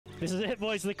This is it,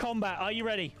 boys. The combat. Are you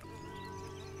ready?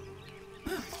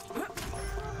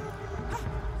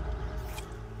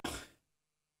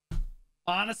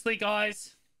 Honestly,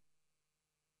 guys,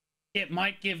 it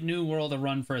might give New World a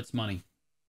run for its money.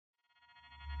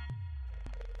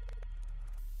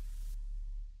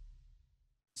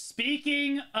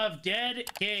 Speaking of dead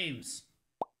games,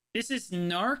 this is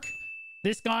Narc.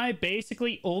 This guy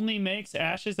basically only makes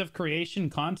Ashes of Creation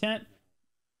content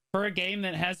for a game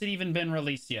that hasn't even been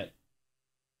released yet.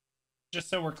 Just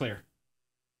so we're clear.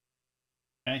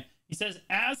 Okay. He says,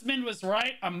 Asmund was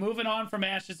right. I'm moving on from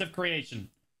Ashes of Creation.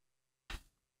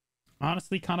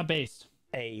 Honestly, kind of based.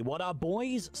 Hey, what up,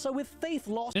 boys? So with Faith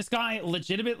lost... This guy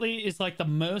legitimately is like the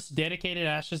most dedicated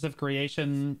Ashes of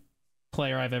Creation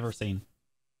player I've ever seen.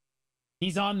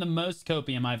 He's on the most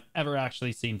copium I've ever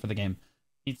actually seen for the game.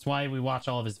 It's why we watch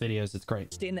all of his videos. It's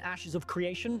great. In Ashes of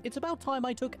Creation, it's about time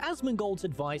I took Asmongold's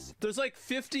advice. There's like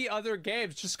 50 other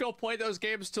games. Just go play those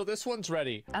games till this one's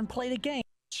ready. And play the game.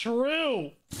 True.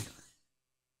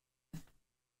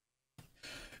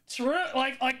 True.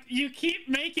 Like you keep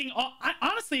making...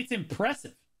 honestly, it's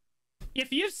impressive.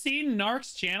 If you've seen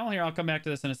Narc's channel... Here, I'll come back to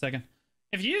this in a second.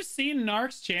 If you've seen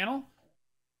Narc's channel...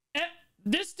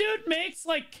 This dude makes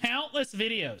like countless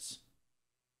videos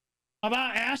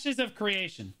about Ashes of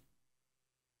Creation.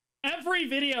 Every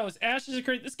video is Ashes of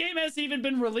Creation. This game hasn't even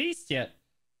been released yet.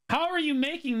 How are you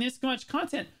making this much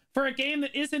content for a game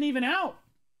that isn't even out?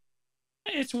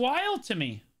 It's wild to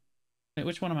me. Wait,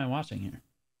 which one am I watching here?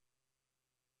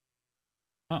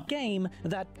 Oh. Game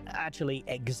that actually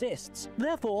exists.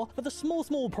 Therefore, for the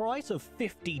small price of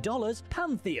 $50,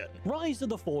 Pantheon Rise of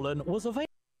the Fallen was available.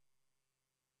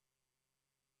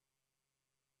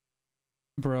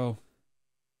 Bro,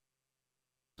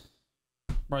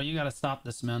 you gotta stop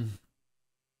this, man.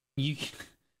 You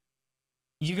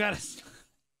gotta...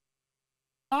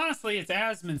 Honestly, it's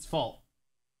Asmund's fault.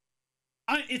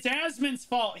 It's Asmund's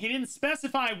fault. He didn't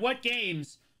specify what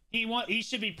games he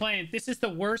should be playing. This is the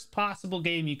worst possible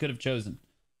game you could have chosen.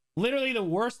 Literally the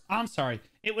worst. I'm sorry.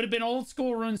 It would have been old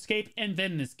school RuneScape and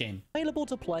then this game. Available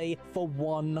to play for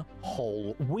 1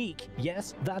 whole week.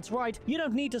 Yes, that's right. You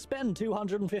don't need to spend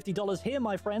 $250 here,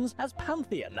 my friends, as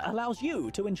Pantheon allows you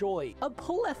to enjoy a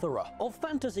plethora of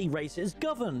fantasy races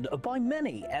governed by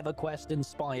many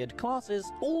EverQuest-inspired classes,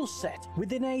 all set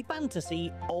within a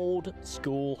fantasy old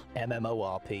school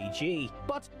MMORPG.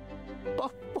 But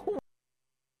before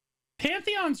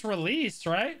Pantheon's released,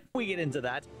 right? we get into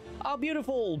that, our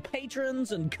beautiful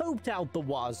patrons and coped out the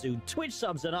wazoo Twitch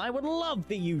subs and I would love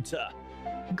for you to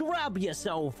grab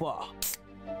yourself a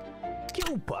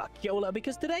Coca-Cola,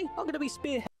 because today I'm going to be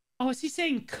spearheading... Oh, is he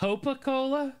saying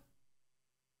Coca-Cola?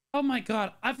 Oh my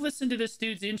god, I've listened to this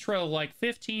dude's intro like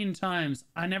 15 times.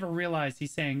 I never realized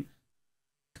he's saying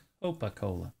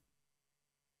Coca-Cola.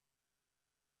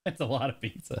 That's a lot of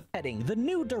pizza. Heading the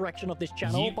new direction of this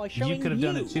channel by showing you could have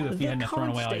done it too if you hadn't thrown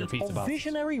away all your pizza boxes.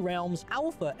 Visionary Realms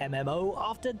Alpha MMO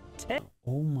after 10...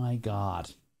 Oh my god.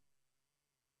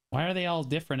 Why are they all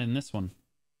different in this one?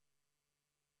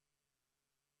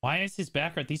 Why is his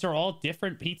background... These are all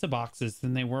different pizza boxes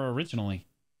than they were originally.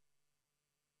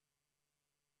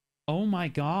 Oh my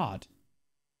god.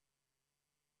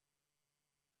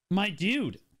 My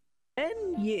dude.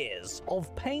 10 years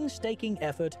of painstaking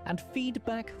effort and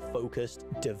feedback-focused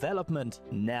development.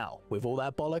 Now, with all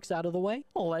that bollocks out of the way,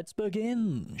 let's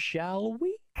begin, shall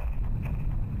we?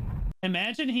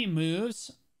 Imagine he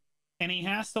moves and he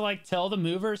has to like tell the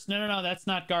movers, no, that's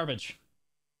not garbage.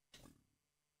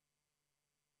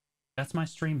 That's my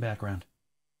stream background.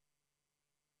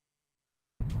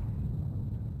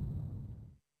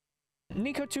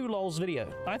 Nico2lol's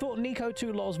video. I thought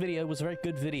Nico2lol's video was a very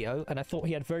good video, and I thought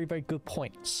he had very, very good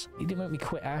points. He didn't make me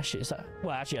quit Ashes.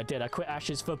 Well, actually, I did. I quit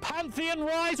Ashes for Pantheon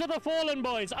Rise of the Fallen,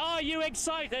 boys. Are you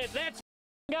excited? Let's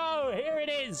go. Here it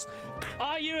is.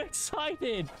 Are you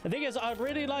excited? The thing is, I'd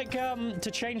really like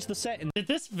to change the setting. Did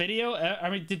this video,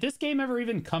 did this game ever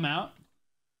even come out?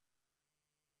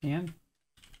 And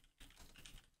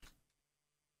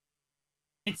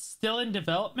it's still in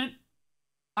development?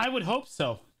 I would hope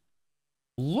so.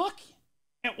 Look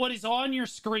at what is on your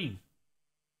screen.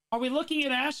 Are we looking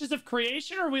at Ashes of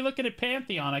Creation or are we looking at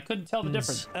Pantheon? I couldn't tell the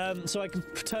difference. So I can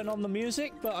turn on the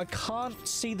music, but I can't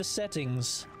see the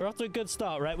settings. We're off to a good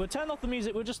start, right? We'll turn off the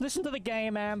music. We'll just listen to the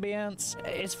game ambience.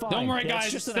 It's fine. Don't worry,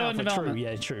 guys. It's still in development. True.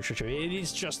 Yeah, true. It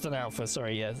is just an alpha.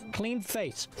 Sorry, yeah. Clean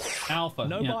face. Alpha.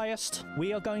 No biased.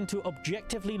 We are going to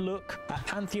objectively look at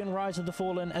Pantheon Rise of the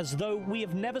Fallen as though we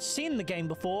have never seen the game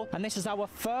before, and this is our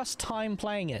first time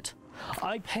playing it.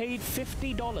 I paid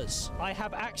 $50. I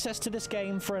have access to this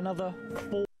game for another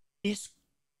 4...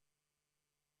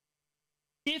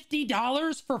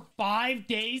 $50 for 5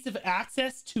 days of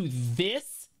access to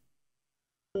this?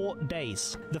 4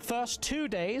 days. The first 2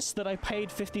 days that I paid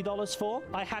 $50 for,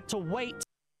 I had to wait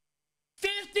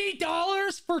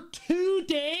 $50 for 2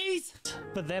 days?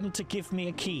 for them to give me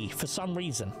a key for some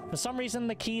reason. For some reason,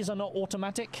 the keys are not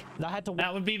automatic. I had to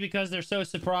That would be because they're so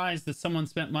surprised that someone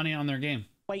spent money on their game.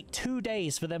 wait 2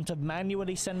 days for them to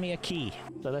manually send me a key.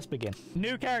 So let's begin.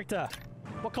 New character.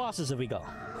 What classes have we got?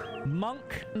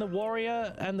 Monk, and the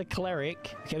warrior, and the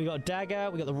cleric. Okay, we got a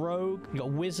dagger, we got the rogue, we got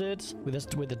a wizard with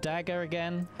a dagger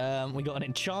again. We got an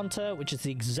enchanter, which is the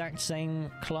exact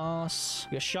same class.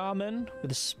 We got a shaman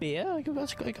with a spear. I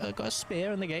got a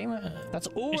spear in the game. That's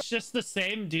It's just the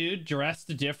same dude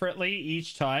dressed differently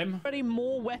each time. already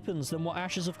more weapons than what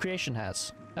Ashes of Creation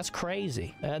has. That's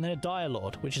crazy. And then a Dire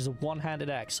Lord, which is a one-handed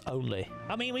axe only.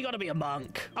 I mean, we gotta be a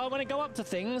monk. I want to go up to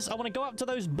things. I want to go up to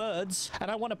those birds, and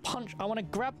I want to punch. I want to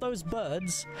grab those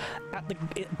birds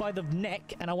by the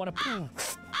neck, and I want to.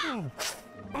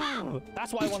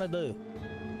 That's what I want to do.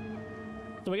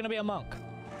 So we're gonna be a monk.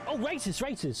 Oh, races.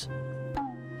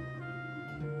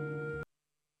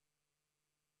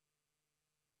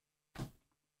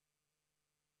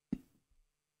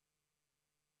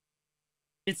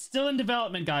 It's still in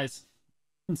development, guys.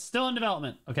 It's still in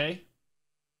development, okay?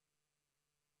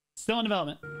 Still in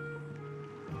development.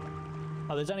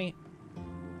 Oh, there's only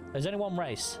one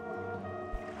race.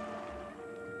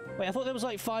 Wait, I thought there was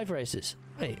like 5 races.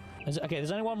 Wait, okay,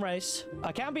 there's only one race.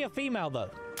 I can be a female though.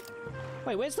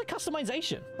 Wait, where's the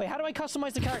customization? Wait, how do I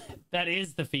customize the character? That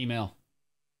is the female.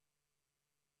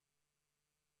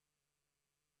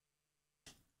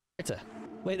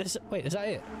 Wait, is that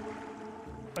it?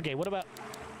 Okay, what about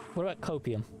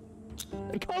copium?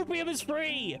 Copium is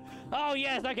free! Oh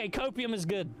yes, okay, copium is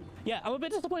good. Yeah, I'm a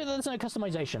bit disappointed that there's no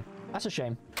customization. That's a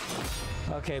shame.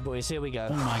 Okay, boys, here we go.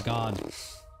 Oh my god.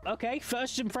 Okay,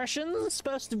 first impressions.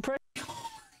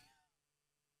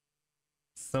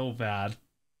 So bad.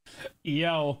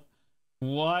 Yo,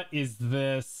 what is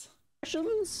this?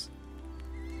 Impressions?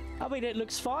 I mean, it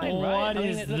looks fine, What right? I mean,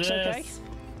 is it looks this? okay.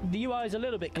 The UI is a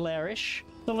little bit glarish.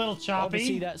 It's a little choppy.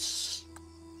 Obviously, that's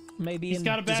maybe He's in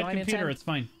got a bad design computer, intent. it's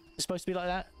fine. It's supposed to be like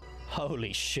that?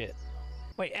 Holy shit.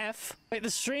 Wait, F? Wait, the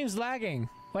stream's lagging.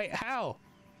 Wait, how?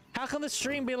 How can the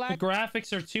stream be The lagging?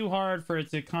 graphics are too hard for it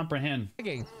to comprehend.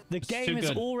 The It's game too is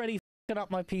good. already fucking up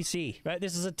my PC, right?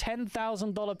 This is a $10,000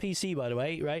 PC, by the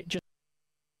way, right? Just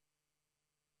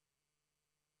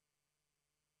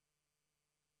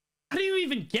How do you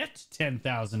even get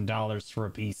 $10,000 for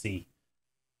a PC?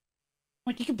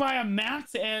 Like, you could buy a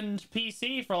max end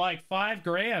PC for like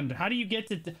 $5,000. How do you get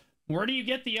to... Where do you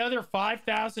get the other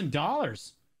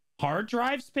 $5,000? Hard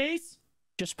drive space?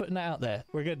 just putting that out there.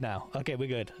 We're good now. Okay, we're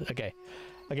good. Okay.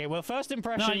 Okay, well, first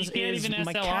impressions No, you can't is even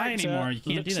my SLI character anymore. You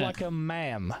can't looks do that. like a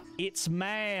ma'am. It's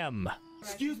ma'am.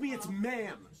 Excuse me, it's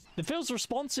ma'am. It feels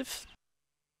responsive.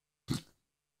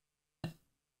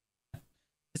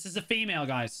 This is a female,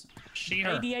 guys. She,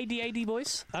 her. 80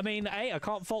 boys. I mean, hey, I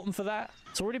can't fault them for that.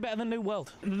 It's already better than New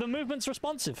World. The movement's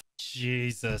responsive.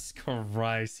 Jesus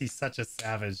Christ, he's such a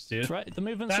savage, dude. That's right. The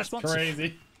movement's That's responsive.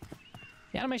 crazy.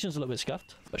 The animation's a little bit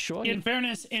scuffed, but sure. In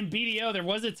fairness, in BDO, there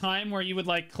was a time where you would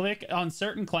like click on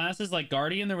certain classes, like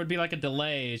Guardian, there would be like a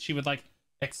delay. She would like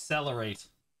accelerate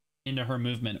into her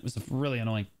movement. It was really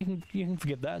annoying. You can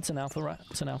forgive that. It's an alpha, right?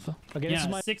 It's an alpha. Okay, Yeah, this is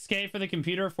my 6K for the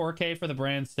computer, 4K for the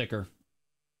brand sticker.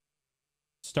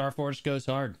 Starforged goes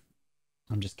hard.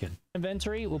 I'm just kidding.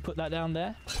 inventory. We'll put that down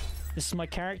there. This is my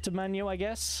character menu, I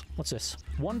guess. What's this?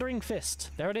 Wandering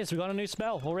Fist. There it is. We got a new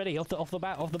spell already off the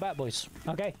bat, boys.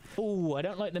 Okay. Ooh, I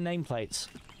don't like the nameplates.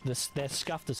 They're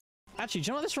scuffed as. Actually, do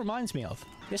you know what this reminds me of?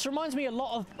 This reminds me a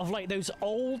lot of like those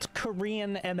old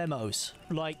Korean MMOs,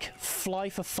 like Fly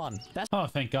for Fun. That's Oh,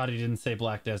 thank God he didn't say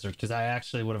Black Desert, because I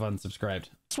actually would have unsubscribed.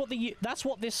 what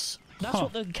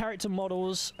the character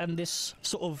models and this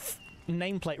sort of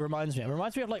nameplate reminds me of. It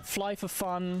reminds me of like Fly for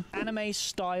Fun, anime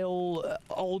style,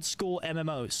 old school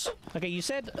MMOs. Okay, you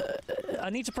said I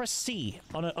need to press C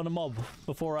on a mob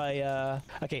before I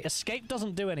okay, escape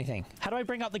doesn't do anything. How do I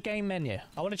bring up the game menu?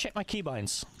 I want to check my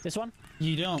keybinds. This one?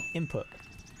 You don't. Input.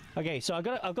 Okay, so I've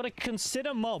got to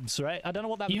consider mobs, right? I don't know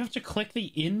what that You have to click the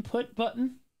input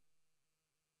button?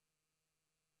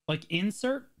 Like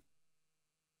insert?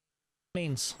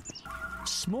 means.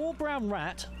 Small brown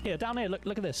rat, here, down here,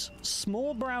 look at this.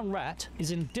 Small brown rat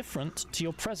is indifferent to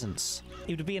your presence.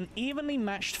 It would be an evenly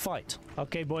matched fight.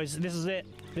 Okay, boys, this is it.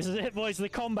 This is it, boys, the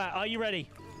combat. Are you ready?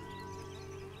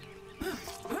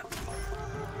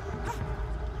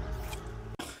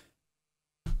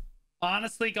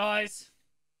 Honestly, guys,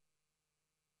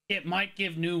 it might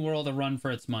give New World a run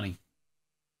for its money.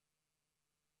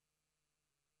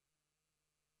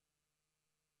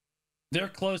 They're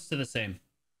close to the same.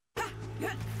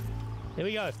 Here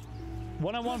we go.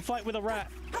 One-on-one fight with a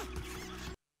rat.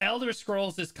 Elder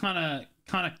Scrolls is kind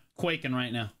of quaking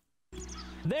right now.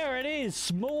 There it is.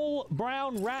 Small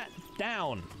brown rat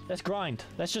down. Let's grind.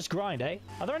 Let's just grind, eh?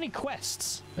 Are there any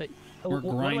quests? We're What do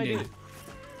I grinding. do?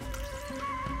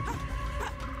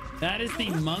 That is the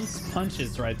monk's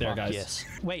punches right there, Fuck guys. yes.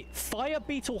 Wait, fire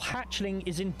beetle hatchling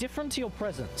is indifferent to your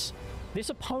presence. This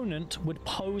opponent would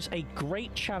pose a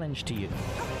great challenge to you.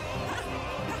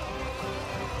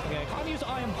 Okay, I can't use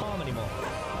iron palm anymore.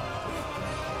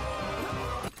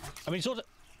 I mean, sort of.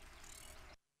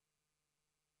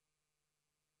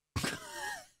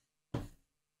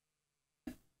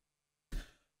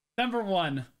 Number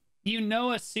one, you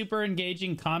know a super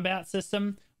engaging combat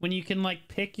system when you can like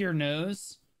pick your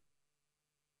nose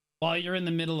while you're in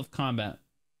the middle of combat.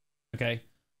 Okay.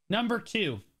 Number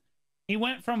two, he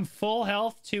went from full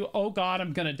health to, oh god,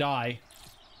 I'm gonna die.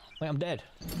 Wait, I'm dead.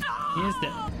 He is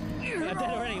dead. Wait, I'm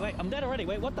dead already. Wait, I'm dead already.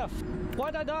 Wait, what the f?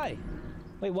 Why did I die?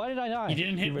 Wait, why did I die? You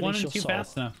didn't hit release one and your two soul.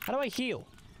 fast enough. How do I heal?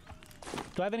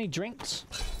 Do I have any drinks?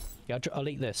 Yeah, I'll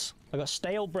eat this. I got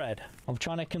stale bread. I'm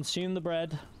trying to consume the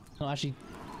bread. No, actually,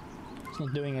 it's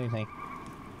not doing anything.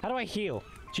 How do I heal?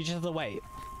 Do you just have to wait?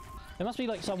 There must be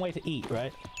like some way to eat,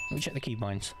 right? Let me check the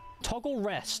keybinds. Toggle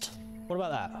rest. What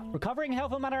about that? Recovering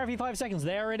health and mana every 5 seconds.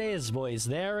 There it is, boys.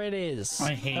 There it is.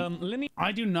 I hate.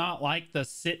 I do not like the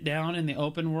sit down in the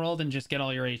open world and just get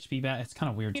all your HP back. It's kind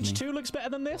of weird to me. H2 looks better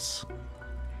than this.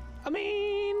 I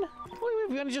mean,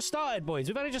 we've only just started, boys.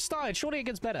 We've only just started. Surely it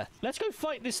gets better. Let's go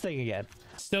fight this thing again.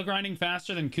 Still grinding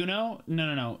faster than Kuno?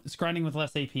 No. It's grinding with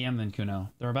less APM than Kuno.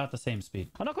 They're about the same speed.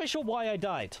 I'm not quite sure why I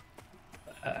died.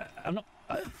 I'm not.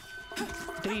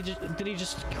 Did he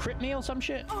just crit me or some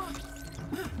shit?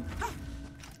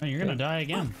 Oh, you're gonna die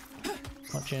again.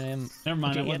 Watching him. Never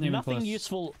mind. Okay, I wasn't even nothing close.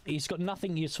 useful. He's got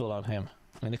nothing useful on him.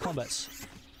 I mean, the combat's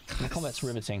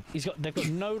riveting. They've got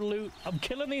no loot. I'm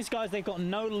killing these guys. They've got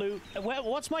no loot.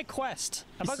 What's my quest?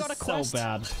 Have I got a quest? So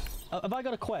bad. Have I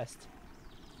got a quest?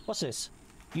 What's this?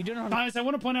 You do not Guys, I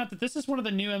want to point out that this is one of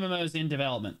the new MMOs in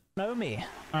development. know me.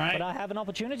 All right. But I have an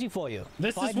opportunity for you.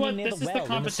 This Find is me what- near this the is the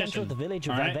well in the center competition. of the village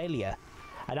of All right. Rivalia,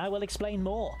 and I will explain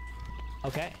more.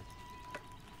 Okay.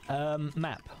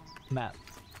 Map.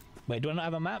 Wait, do I not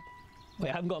have a map? Wait,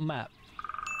 I haven't got a map.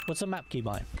 What's a map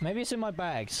keybind? Maybe it's in my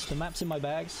bags. The map's in my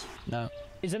bags? No.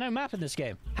 Is there no map in this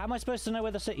game? How am I supposed to know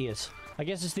where the city is? I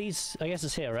guess it's these. I guess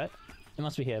it's here, right? It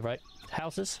must be here, right?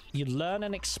 Houses? You learn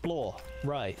and explore.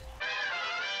 Right.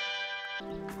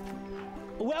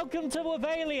 Welcome to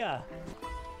Rivalia.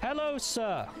 Hello,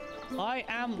 sir. I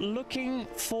am looking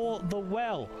for the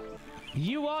well.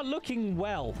 You are looking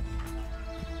well.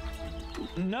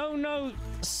 No,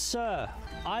 sir.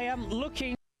 I am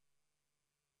looking...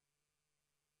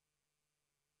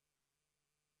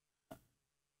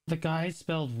 The guy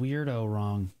spelled weirdo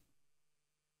wrong.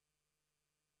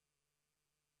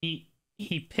 He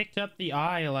picked up the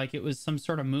I like it was some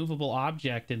sort of movable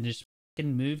object and just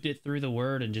fucking moved it through the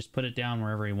word and just put it down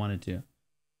wherever he wanted to.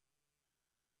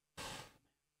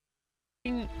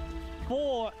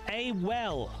 For a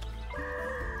well.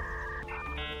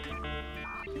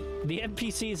 The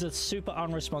NPCs are super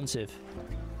unresponsive.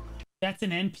 That's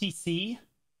an NPC?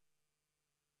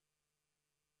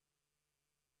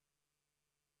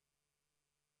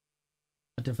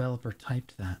 A developer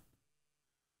typed that.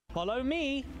 Follow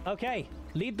me. Okay,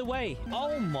 lead the way.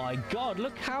 Oh my god,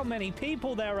 look how many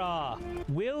people there are.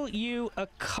 Will you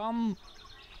accompany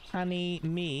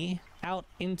me out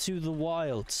into the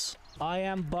wilds? I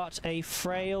am but a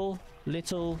frail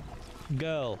little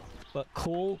girl, but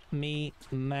call me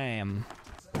ma'am.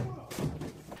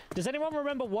 Does anyone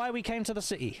remember why we came to the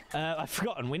city? I've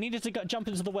forgotten. We needed to jump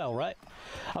into the well, right?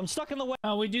 I'm stuck in the well.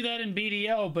 Oh, we do that in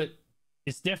BDO, but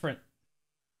it's different.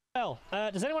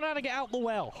 Does anyone know how to get out the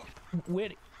well?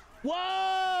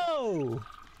 Whoa!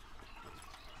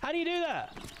 How do you do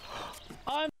that?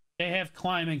 They have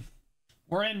climbing.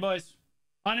 We're in, boys.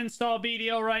 Uninstall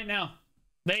BDO right now.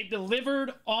 They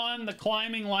delivered on the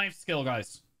climbing life skill,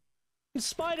 guys.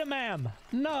 Spider-Man!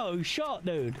 No shot,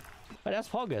 dude. Wait, that's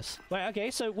Pogus. Wait, okay,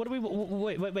 so what do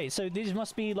we... Wait. So these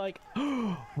must be like...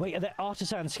 Wait, are there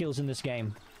artisan skills in this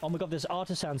game? Oh my god, there's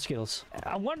artisan skills.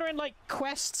 I'm wondering, like,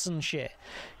 quests and shit.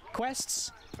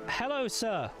 Quests? Hello,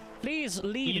 sir. Please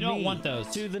lead You don't me want those.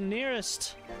 to the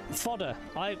nearest fodder.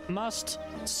 I must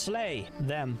slay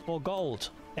them for gold!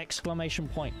 Exclamation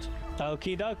point.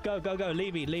 Okie doke, go.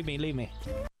 Leave me.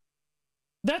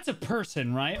 That's a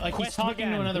person, right? Like Quest he's talking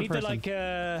began. to another We need person. To, like,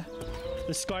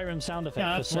 the Skyrim sound effect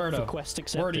Yeah, that's for Wordo. quest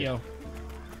accepted. Wordio.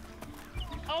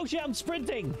 Oh shit, I'm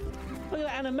sprinting. Look at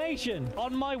that animation.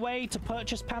 On my way to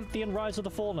purchase Pantheon Rise of the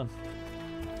Fallen.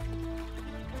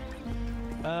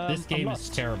 This game is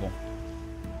terrible.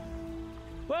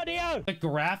 Where do you? The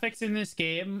graphics in this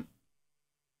game,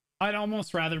 I'd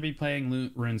almost rather be playing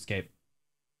RuneScape.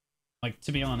 Like,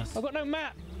 to be honest. I've got no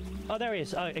map. Oh, there he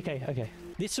is. Oh, okay, okay.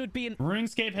 This would be an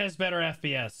RuneScape has better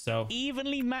FPS, so...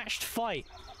 evenly matched fight.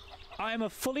 I am a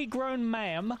fully grown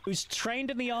ma'am who's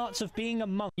trained in the arts of being a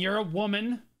monk. You're a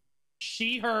woman.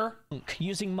 She, her.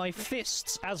 Using my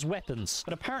fists as weapons.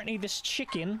 But apparently this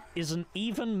chicken is an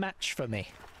even match for me.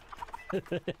 Come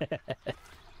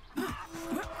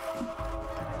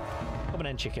on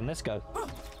then, chicken. Let's go.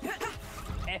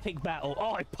 Epic battle.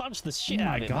 Oh, I punched the shit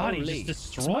out of him. Oh my god, Holy. he just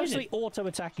It's destroyed mostly it.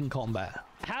 auto-attacking combat.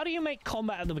 How do you make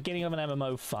combat at the beginning of an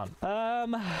MMO fun?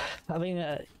 I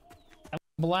mean...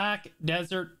 Black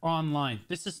Desert Online.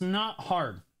 This is not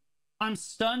hard. I'm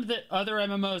stunned that other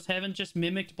MMOs haven't just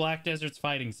mimicked Black Desert's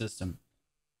fighting system.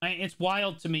 It's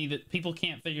wild to me that people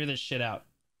can't figure this shit out.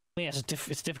 Yeah,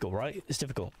 it's difficult, right? It's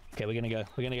difficult. Okay, we're gonna go.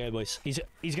 We're gonna go, boys. He's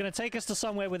gonna take us to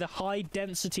somewhere with a high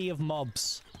density of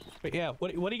mobs. But yeah,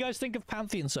 what do you guys think of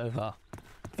Pantheon so far?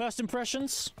 First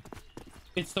impressions?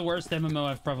 It's the worst MMO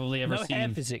I've probably ever No seen. hair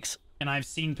physics. And I've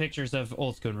seen pictures of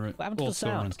old school What happened to the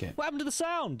sound? RuneScape. What happened to the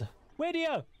sound?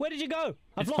 Weirdio, where did you go?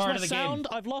 I've It's lost part my of the sound.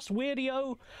 game. I've lost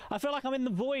Weirdio. I feel like I'm in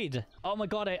the void. Oh my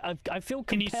god, I feel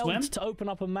Can you swim? compelled to open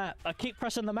up a map. I keep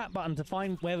pressing the map button to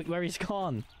find where he's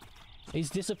gone. He's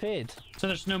disappeared. So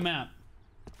there's no map.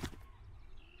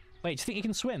 Wait, do you think you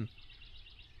can swim?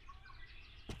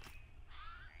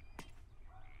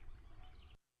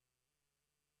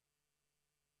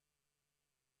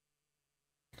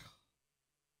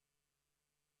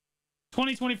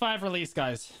 '25 release,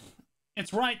 guys.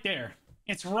 It's right there.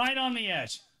 It's right on the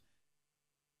edge.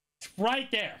 It's right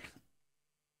there.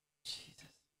 Jesus.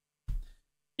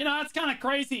 You know, that's kind of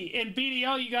crazy. In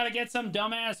BDO, you got to get some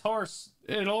dumbass horse.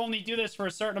 It'll only do this for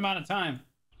a certain amount of time.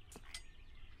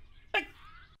 Like...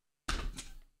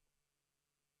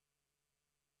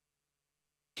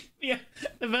 Yeah,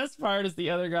 the best part is the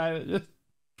other guy that just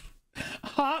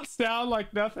hops down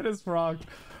like nothing is wrong.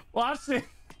 Watch it.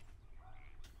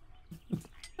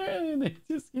 And it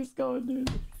just keeps going, dude.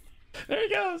 There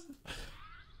he goes.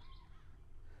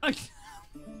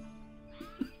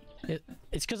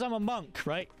 It's because I'm a monk,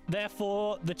 right?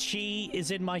 Therefore, the chi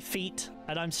is in my feet,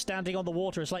 and I'm standing on the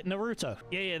water. It's like Naruto.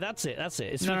 Yeah, that's it. That's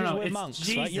it. It's because we're it's monks,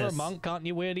 right? You're a Jesus. monk, aren't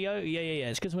you, Weirdio? Yeah.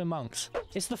 It's because we're monks.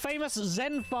 It's the famous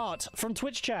Zen fart from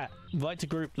Twitch chat. Invite to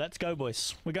group. Let's go,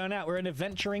 boys. We're going out. We're an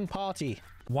adventuring party.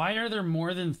 Why are there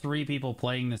more than 3 people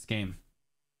playing this game?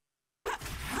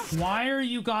 Why are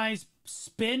you guys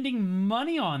spending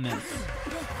money on this?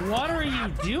 What are you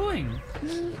doing?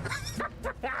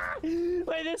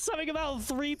 Wait, there's something about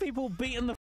 3 people beating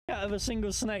the out of a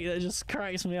single snake that just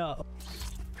cracks me up.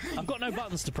 I've got no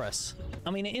buttons to press.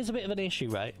 I mean, it is a bit of an issue,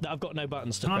 right? That I've got no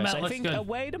buttons to press. I think a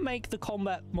way to make the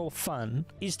combat more fun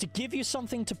is to give you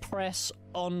something to press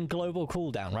on global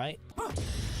cooldown, right?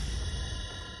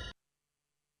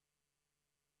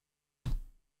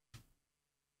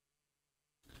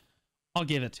 I'll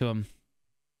give it to him.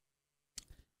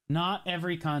 Not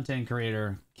every content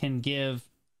creator can give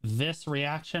this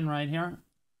reaction right here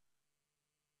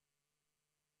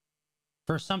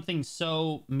for something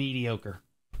so mediocre.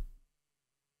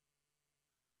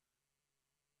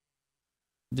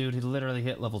 Dude, he literally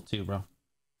hit level 2, bro.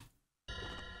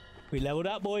 We leveled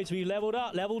up, boys. We leveled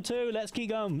up. Level 2. Let's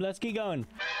keep going. Let's keep going.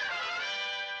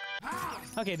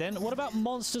 Okay, then. What about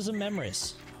Monsters and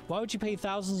Memories? Why would you pay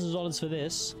thousands of dollars for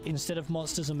this instead of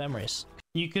Monsters and Memories?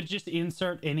 You could just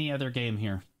insert any other game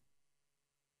here.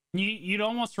 You'd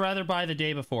almost rather buy the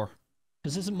day before.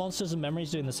 Because isn't Monsters and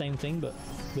Memories doing the same thing, but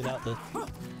without the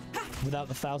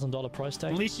 $1,000 price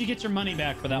tag? At least you get your money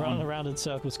back for that Running one. around in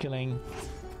circles, killing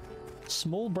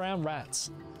small brown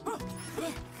rats.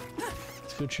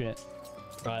 It's good shit.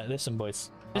 Right, listen, boys.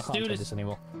 This I can't dude take is- this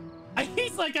anymore.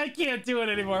 He's like, I can't do it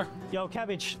anymore. Yo,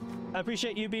 Cabbage, I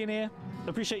appreciate you being here. I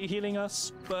appreciate you healing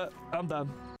us, but I'm done.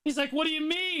 He's like, what do you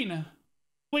mean?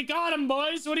 We got him,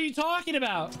 boys. What are you talking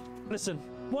about? Listen,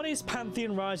 what is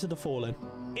Pantheon Rise of the Fallen?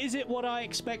 Is it what I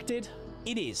expected?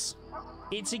 It is.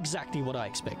 It's exactly what I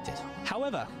expected.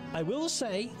 However, I will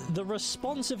say the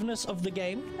responsiveness of the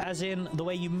game, as in the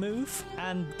way you move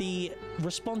and the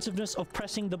responsiveness of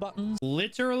pressing the buttons.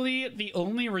 Literally, the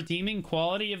only redeeming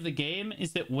quality of the game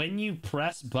is that when you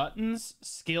press buttons,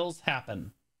 skills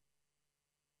happen.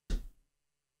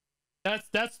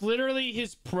 That's literally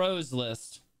his pros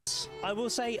list. I will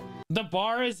say The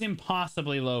bar is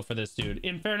impossibly low for this dude.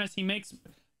 In fairness, he makes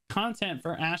content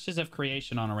for Ashes of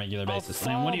Creation on a regular basis.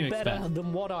 And what do you expect? Better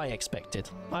than what I expected.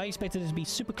 I expected it to be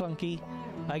super clunky.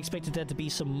 I expected there to be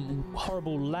some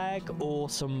horrible lag or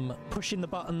some pushing the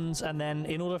buttons, and then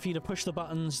in order for you to push the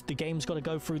buttons, the game's got to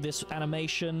go through this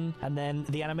animation, and then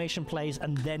the animation plays,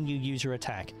 and then you use your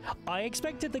attack. I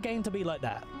expected the game to be like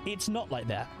that. It's not like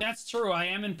that. That's true. I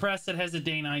am impressed it has a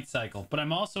day-night cycle, but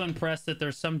I'm also impressed that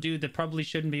there's some dude that probably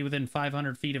shouldn't be within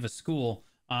 500 feet of a school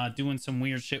doing some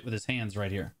weird shit with his hands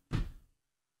right here.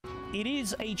 It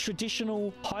is a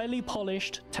traditional, highly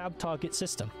polished tab target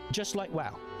system, just like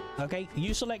WoW. Okay,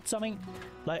 you select something,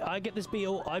 like I get this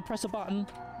beetle, I press a button,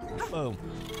 boom,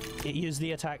 it uses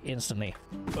the attack instantly,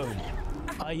 boom,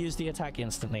 I use the attack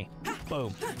instantly,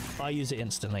 boom, I use it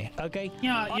instantly. Okay,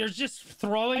 Yeah, you're just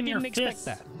throwing your fists. I didn't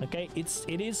expect that. Okay,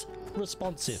 it is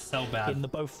responsive So bad. in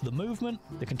both the movement,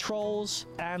 the controls,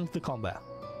 and the combat.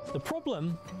 The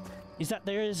problem is that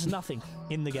there is nothing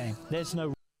in the game. There's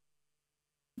no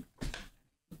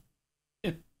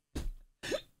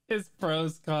His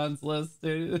pros cons list,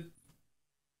 dude.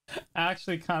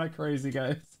 Actually kind of crazy,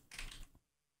 guys.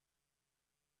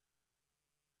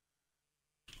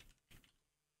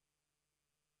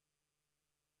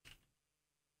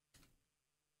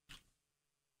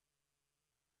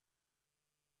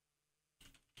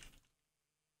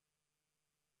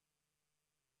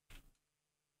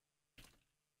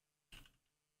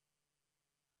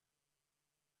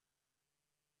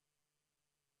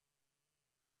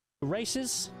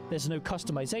 races, there's no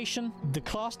customization. The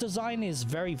class design is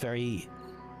very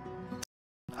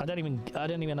I don't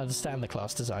even understand the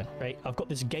class design, right? I've got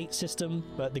this gate system,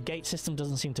 but the gate system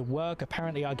doesn't seem to work.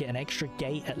 Apparently I get an extra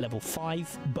gate at level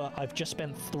 5, but I've just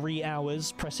spent 3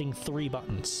 hours pressing 3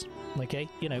 buttons. Okay,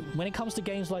 you know, when it comes to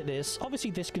games like this, obviously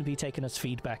this can be taken as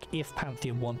feedback if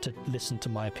Pantheon want to listen to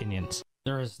my opinions.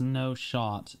 There is no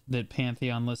shot that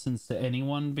Pantheon listens to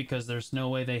anyone because there's no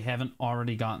way they haven't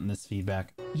already gotten this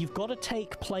feedback. You've got to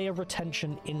take player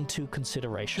retention into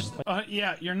consideration.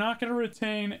 Yeah, you're not going to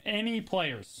retain any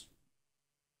players.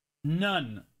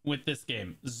 None with this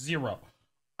game. 0.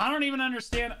 I don't even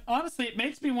understand. Honestly, it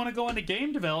makes me want to go into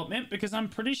game development because I'm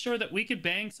pretty sure that we could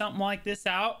bang something like this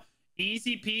out.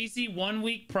 Easy peasy,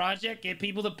 1-week project, get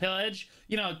people to pledge,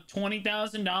 you know,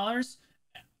 $20,000.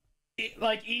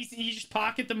 Like easy, you just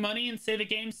pocket the money and say the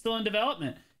game's still in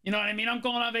development. You know what I mean? I'm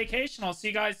going on vacation. I'll see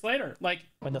you guys later. Like,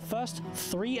 when the first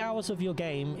 3 hours of your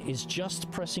game is just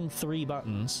pressing 3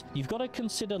 buttons, you've got to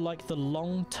consider like the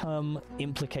long-term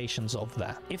implications of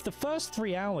that. If the first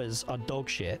 3 hours are dog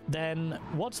shit, then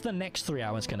what's the next 3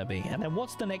 hours going to be? And then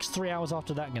what's the next 3 hours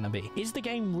after that going to be? Is the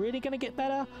game really going to get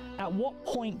better? At what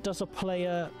point does a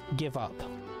player give up?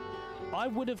 I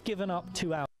would have given up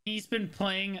 2 hours. He's been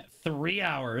playing 3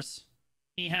 hours.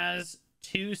 He has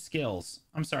 2 skills.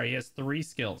 I'm sorry, he has 3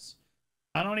 skills.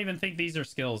 I don't even think these are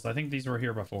skills. I think these were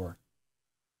here before.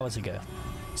 Hours ago.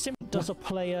 Simply does a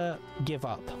player give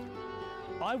up?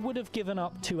 I would have given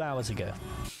up 2 hours ago.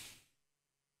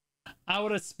 I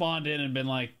would have spawned in and been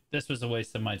like, this was a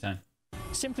waste of my time.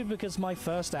 Simply because my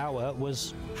first hour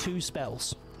was 2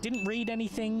 spells. Didn't read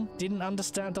anything, doesn't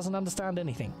understand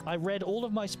anything. I read all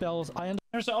of my spells,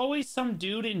 There's always some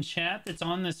dude in chat that's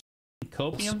on this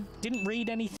copium. Didn't read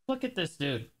anything. Look at this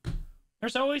dude.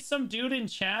 There's always some dude in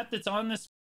chat that's on this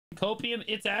copium.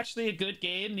 It's actually a good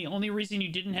game. The only reason you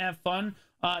didn't have fun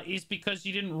is because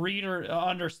you didn't read or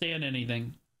understand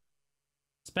anything.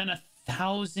 Spend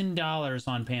 $1,000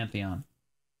 on Pantheon.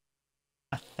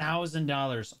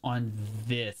 $1,000 on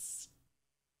this.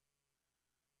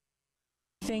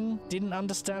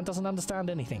 Doesn't understand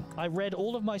anything. I read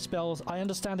all of my spells. I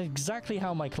understand exactly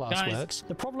how my class works.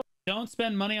 The problem. Don't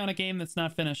spend money on a game that's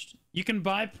not finished. You can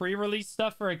buy pre-release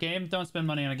stuff for a game. Don't spend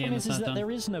money on a game that's not done.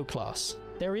 There is no class.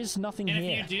 There is nothing here. And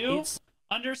if you do,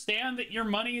 understand that your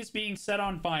money is being set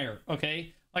on fire,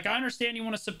 okay? Like, I understand you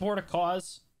want to support a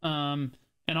cause, and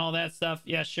all that stuff.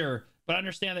 Yeah, sure. But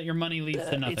understand that your money leads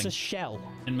to nothing. It's a shell.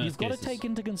 You've got to take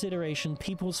into consideration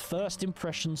people's first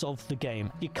impressions of the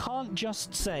game. You can't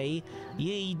just say,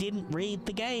 you didn't read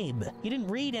the game. You didn't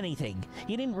read anything.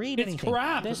 You didn't read anything. It's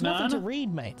crap, There's man. nothing to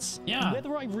read, mates. Yeah. And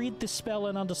whether I read this spell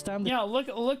and understand the look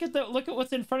at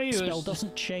what's in front of you. Spell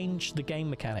doesn't change the game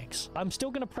mechanics. I'm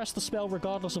still going to press the spell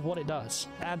regardless of what it does.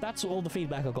 And that's all the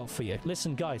feedback I got for you.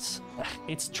 Listen, guys,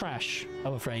 it's trash,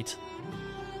 I'm afraid.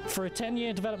 For a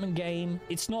 10-year development game,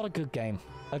 it's not a good game,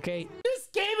 okay? This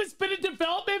game has been in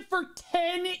development for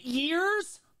 10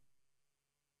 years?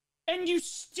 And you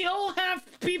still have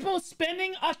people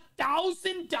spending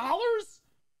 $1,000?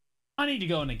 I need to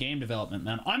go into game development,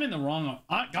 man. I'm in the wrong...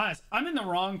 guys, I'm in the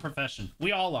wrong profession.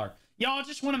 We all are. Y'all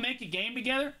just want to make a game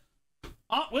together?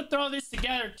 Oh, we'll throw this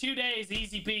together 2 days,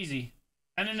 easy peasy.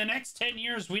 And in the next 10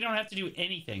 years, we don't have to do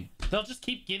anything. They'll just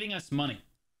keep giving us money.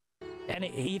 And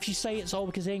if you say it's all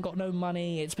because they ain't got no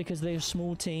money, it's because they're a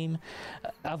small team.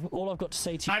 All I've got to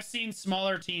say to I've seen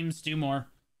smaller teams do more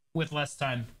with less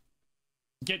time.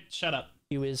 Shut up.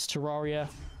 you is Terraria,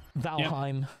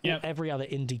 Valheim, Yep. every other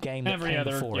indie game that Every came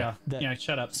other, before yeah, it that yeah,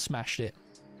 shut up. smashed it.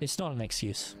 It's not an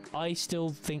excuse. I still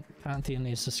think Pantheon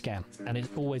is a scam, and it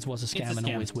always was a scam, It's a and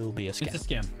scam. always will be a scam. It's a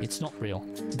scam. It's not real.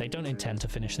 They don't intend to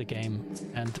finish the game,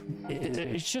 and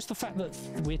it's just the fact that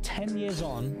we're 10 years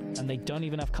on, and they don't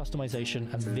even have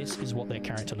customization, and this is what their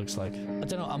character looks like. I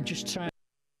don't know, I'm just trying...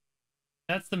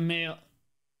 That's the male.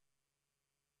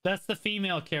 That's the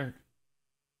female character.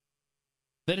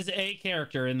 That is a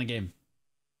character in the game.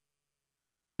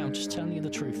 I'm just telling you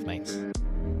the truth, mates.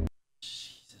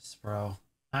 Jesus, bro.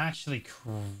 Actually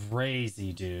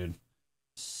crazy, dude.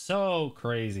 So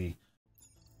crazy.